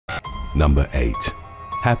Number 8.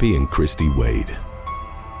 Happy and Christy Wade.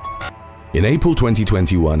 In April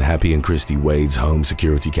 2021, Happy and Christy Wade's home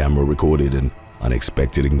security camera recorded an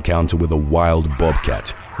unexpected encounter with a wild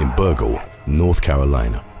bobcat in Burgle, North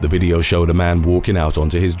Carolina. The video showed a man walking out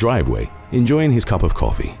onto his driveway, enjoying his cup of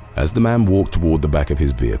coffee. As the man walked toward the back of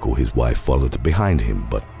his vehicle, his wife followed behind him,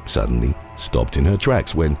 but suddenly stopped in her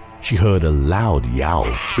tracks when she heard a loud yowl.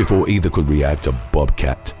 Before either could react, a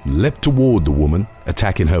bobcat leapt toward the woman,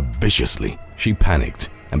 attacking her viciously. She panicked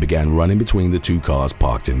and began running between the two cars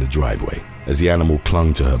parked in the driveway. As the animal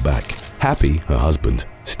clung to her back, Happy, her husband,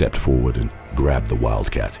 stepped forward and grabbed the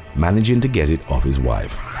wildcat, managing to get it off his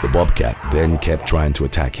wife. The bobcat then kept trying to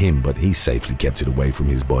attack him, but he safely kept it away from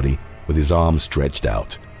his body with his arms stretched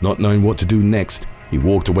out. Not knowing what to do next, he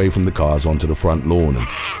walked away from the cars onto the front lawn and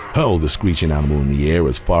hurled the screeching animal in the air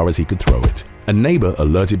as far as he could throw it. A neighbor,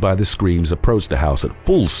 alerted by the screams, approached the house at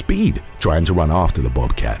full speed, trying to run after the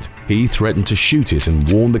bobcat. He threatened to shoot it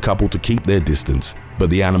and warned the couple to keep their distance, but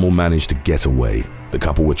the animal managed to get away. The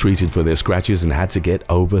couple were treated for their scratches and had to get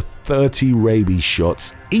over 30 rabies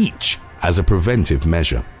shots each as a preventive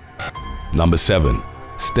measure. Number 7.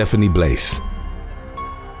 Stephanie Blaise.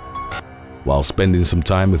 While spending some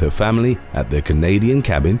time with her family at their Canadian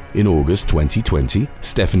cabin in August 2020,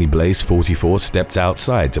 Stephanie Blaise, 44, stepped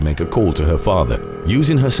outside to make a call to her father.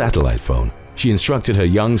 Using her satellite phone, she instructed her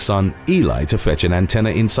young son Eli to fetch an antenna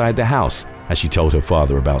inside the house as she told her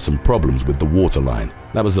father about some problems with the water line.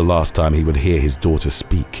 That was the last time he would hear his daughter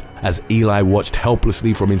speak. As Eli watched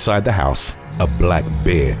helplessly from inside the house, a black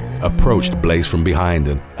bear approached Blaise from behind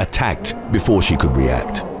and attacked before she could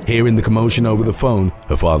react. Hearing the commotion over the phone,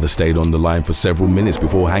 her father stayed on the line for several minutes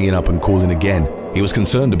before hanging up and calling again. He was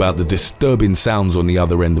concerned about the disturbing sounds on the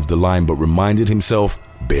other end of the line, but reminded himself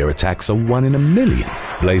bear attacks are 1 in a million.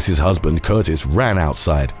 Blaise's husband, Curtis, ran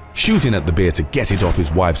outside, shooting at the bear to get it off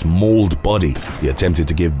his wife's mauled body. He attempted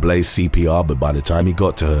to give Blaise CPR, but by the time he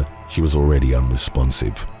got to her, she was already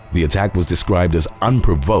unresponsive. The attack was described as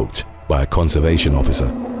unprovoked by a conservation officer,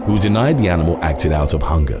 who denied the animal acted out of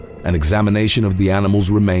hunger. An examination of the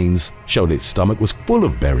animal's remains showed its stomach was full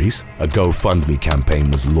of berries. A GoFundMe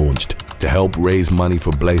campaign was launched to help raise money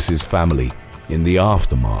for Blaise's family in the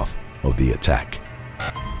aftermath of the attack.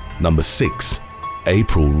 Number 6.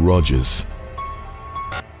 April Rogers.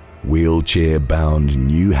 Wheelchair-bound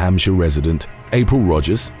New Hampshire resident April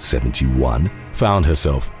Rogers, 71, found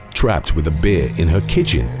herself trapped with a bear in her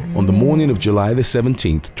kitchen on the morning of July the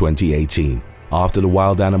 17th, 2018. After the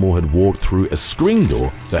wild animal had walked through a screen door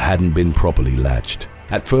that hadn't been properly latched.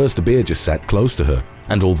 At first, the bear just sat close to her,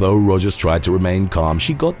 and although Rogers tried to remain calm,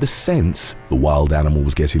 she got the sense the wild animal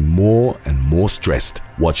was getting more and more stressed,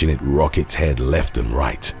 watching it rock its head left and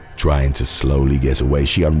right. Trying to slowly get away,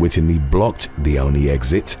 she unwittingly blocked the only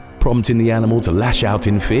exit, prompting the animal to lash out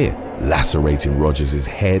in fear, lacerating Rogers'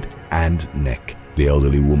 head and neck. The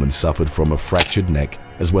elderly woman suffered from a fractured neck,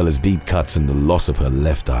 as well as deep cuts and the loss of her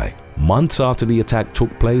left eye. Months after the attack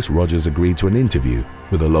took place, Rogers agreed to an interview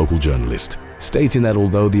with a local journalist, stating that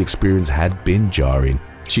although the experience had been jarring,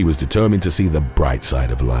 she was determined to see the bright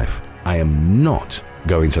side of life. "I am not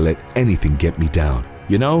going to let anything get me down.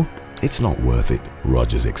 You know, it's not worth it,"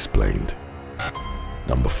 Rogers explained.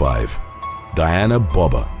 Number 5. Diana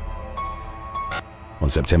Bobber. On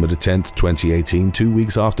September the 10th, 2018, 2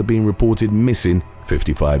 weeks after being reported missing,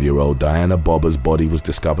 55-year-old Diana Bobber's body was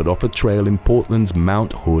discovered off a trail in Portland's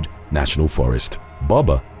Mount Hood National Forest.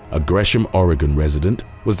 Bobber, a Gresham, Oregon resident,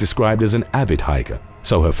 was described as an avid hiker,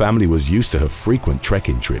 so her family was used to her frequent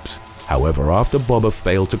trekking trips. However, after Bobber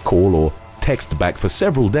failed to call or text back for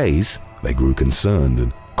several days, they grew concerned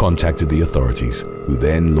and contacted the authorities, who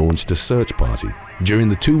then launched a search party. During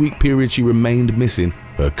the 2-week period she remained missing,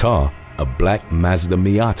 her car, a black Mazda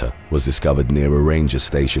Miata, was discovered near a ranger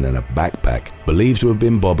station, and a backpack believed to have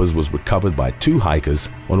been Bobber's was recovered by 2 hikers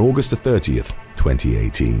on August the 30th,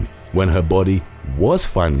 2018. When her body was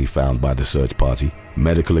finally found by the search party,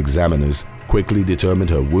 medical examiners quickly determined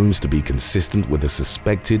her wounds to be consistent with a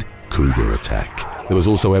suspected cougar attack. There was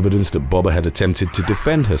also evidence that Bobber had attempted to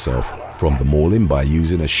defend herself from the mauling by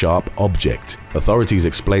using a sharp object. Authorities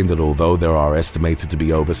explained that although there are estimated to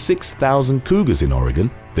be over 6,000 cougars in Oregon,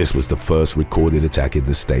 this was the first recorded attack in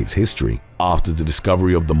the state's history. After the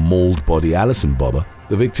discovery of the mauled body Allison Bobber,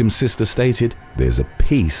 the victim's sister stated, "There's a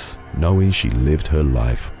peace knowing she lived her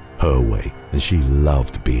life her way and she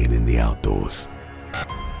loved being in the outdoors."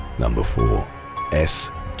 Number 4.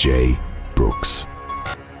 S.J. Brooks.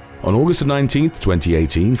 On August 19th,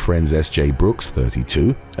 2018, friends S.J. Brooks,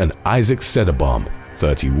 32, and Isaac Sederbaum,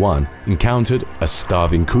 31, encountered a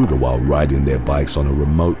starving cougar while riding their bikes on a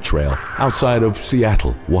remote trail outside of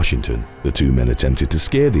Seattle, Washington. The two men attempted to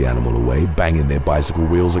scare the animal away, banging their bicycle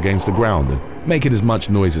wheels against the ground and making as much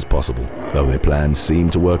noise as possible. Though their plans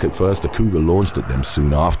seemed to work at first, the cougar launched at them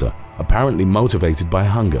soon after, apparently motivated by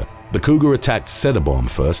hunger. The cougar attacked Sedabom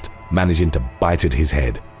first, managing to bite at his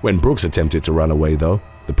head. When Brooks attempted to run away though,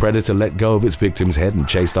 the predator let go of its victim's head and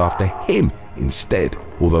chased after him instead.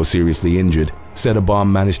 Although seriously injured, Sedabom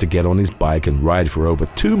managed to get on his bike and ride for over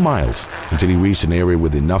 2 miles until he reached an area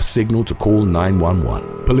with enough signal to call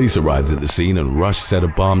 911. Police arrived at the scene and rushed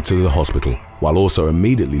Sedabom to the hospital, while also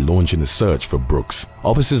immediately launching a search for Brooks.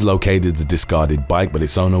 Officers located the discarded bike, but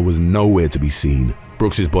its owner was nowhere to be seen.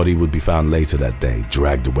 Brooks's body would be found later that day,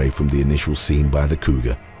 dragged away from the initial scene by the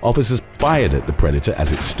cougar. Officers fired at the predator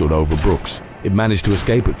as it stood over Brooks. It managed to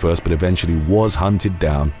escape at first, but eventually was hunted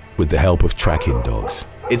down with the help of tracking dogs.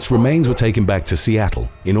 Its remains were taken back to Seattle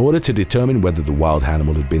in order to determine whether the wild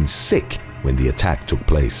animal had been sick when the attack took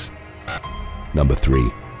place. Number 3.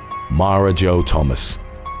 Mara Jo Thomas.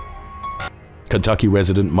 Kentucky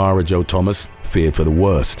resident Mara Jo Thomas feared for the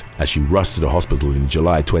worst as she rushed to the hospital in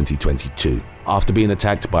July 2022 after being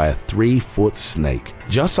attacked by a 3-foot snake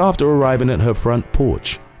just after arriving at her front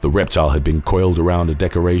porch. The reptile had been coiled around a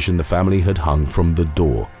decoration the family had hung from the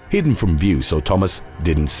door, hidden from view so Thomas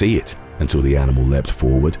didn't see it until the animal leapt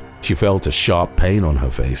forward. She felt a sharp pain on her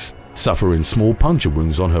face, suffering small puncture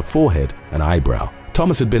wounds on her forehead and eyebrow.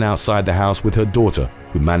 Thomas had been outside the house with her daughter,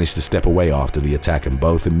 who managed to step away after the attack, and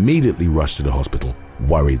both immediately rushed to the hospital,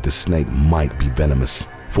 worried the snake might be venomous.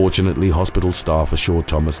 Fortunately, hospital staff assured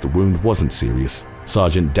Thomas the wound wasn't serious.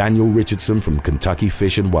 Sergeant Daniel Richardson from Kentucky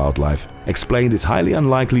Fish and Wildlife explained it's highly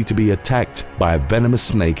unlikely to be attacked by a venomous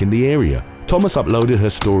snake in the area. Thomas uploaded her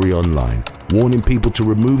story online, warning people to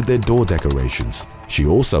remove their door decorations. She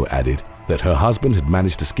also added that her husband had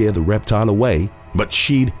managed to scare the reptile away, but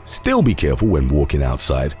she'd still be careful when walking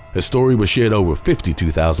outside. Her story was shared over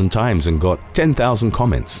 52,000 times and got 10,000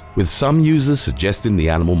 comments, with some users suggesting the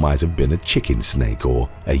animal might have been a chicken snake or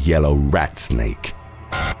a yellow rat snake.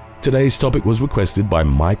 Today's topic was requested by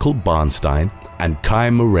Michael Barnstein and Kai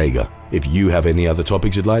Morega. If you have any other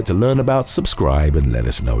topics you'd like to learn about, subscribe and let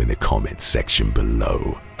us know in the comments section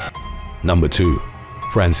below. Number 2.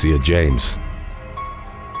 Francia James.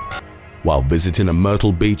 While visiting a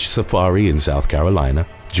Myrtle Beach safari in South Carolina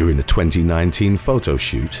during the 2019 photo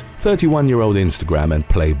shoot, 31-year-old Instagram and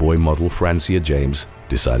Playboy model Francia James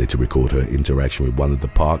decided to record her interaction with one of the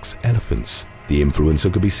park's elephants. The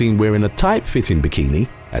influencer could be seen wearing a tight-fitting bikini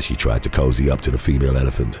as she tried to cozy up to the female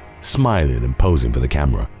elephant, smiling and posing for the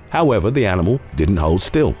camera. However, the animal didn't hold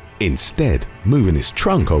still, instead moving its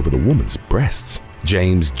trunk over the woman's breasts.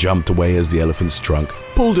 James jumped away as the elephant's trunk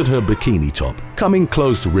pulled at her bikini top, coming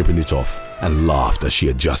close to ripping it off, and laughed as she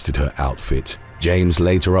adjusted her outfit. James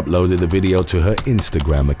later uploaded the video to her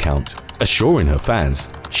Instagram account, assuring her fans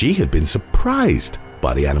she had been surprised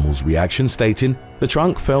by the animal's reaction, stating the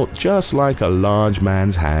trunk felt just like a large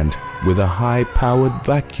man's hand with a high-powered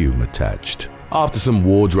vacuum attached. After some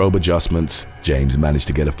wardrobe adjustments, James managed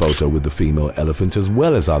to get a photo with the female elephant as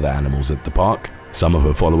well as other animals at the park. Some of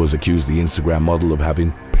her followers accused the Instagram model of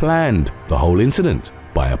having planned the whole incident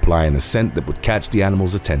by applying a scent that would catch the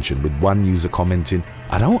animal's attention, with one user commenting,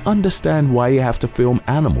 "I don't understand why you have to film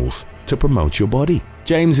animals to promote your body."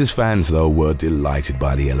 James's fans, though, were delighted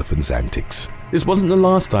by the elephant's antics. This wasn't the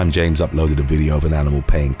last time James uploaded a video of an animal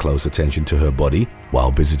paying close attention to her body.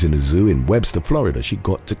 While visiting a zoo in Webster, Florida, she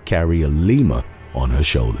got to carry a lemur on her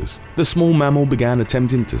shoulders. The small mammal began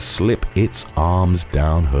attempting to slip its arms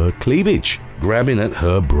down her cleavage, grabbing at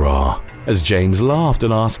her bra, as James laughed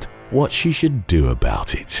and asked what she should do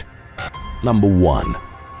about it. Number 1.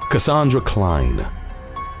 Cassandra Klein.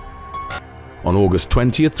 On August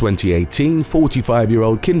 20th, 2018,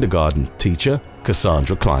 45-year-old kindergarten teacher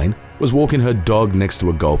Cassandra Klein was walking her dog next to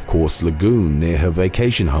a golf course lagoon near her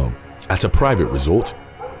vacation home at a private resort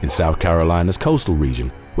in South Carolina's coastal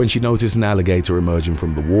region when she noticed an alligator emerging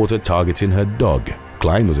from the water targeting her dog.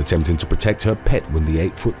 Klein was attempting to protect her pet when the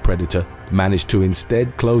 8-foot predator managed to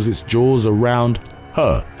instead close its jaws around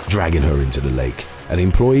her, dragging her into the lake. An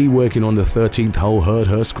employee working on the 13th hole heard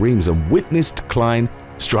her screams and witnessed Klein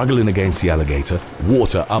struggling against the alligator,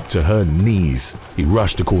 water up to her knees. He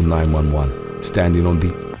rushed to call 911, standing on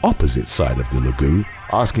the opposite side of the lagoon,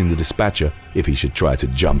 asking the dispatcher if he should try to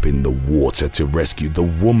jump in the water to rescue the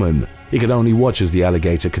woman. He could only watch as the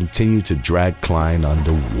alligator continued to drag Klein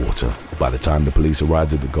underwater. By the time the police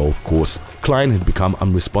arrived at the golf course, Klein had become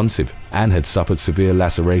unresponsive and had suffered severe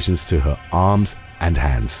lacerations to her arms and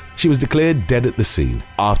hands. She was declared dead at the scene.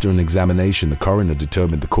 After an examination, the coroner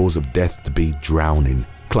determined the cause of death to be drowning.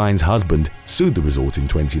 Klein's husband sued the resort in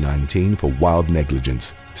 2019 for wild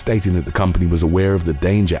negligence, stating that the company was aware of the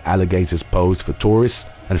danger alligators posed for tourists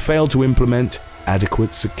and failed to implement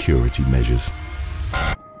adequate security measures.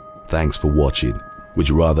 Thanks for watching. Would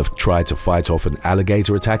you rather try to fight off an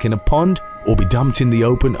alligator attack in a pond or be dumped in the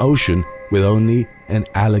open ocean with only an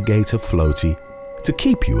alligator floaty to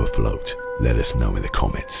keep you afloat? Let us know in the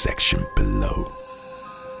comments section below.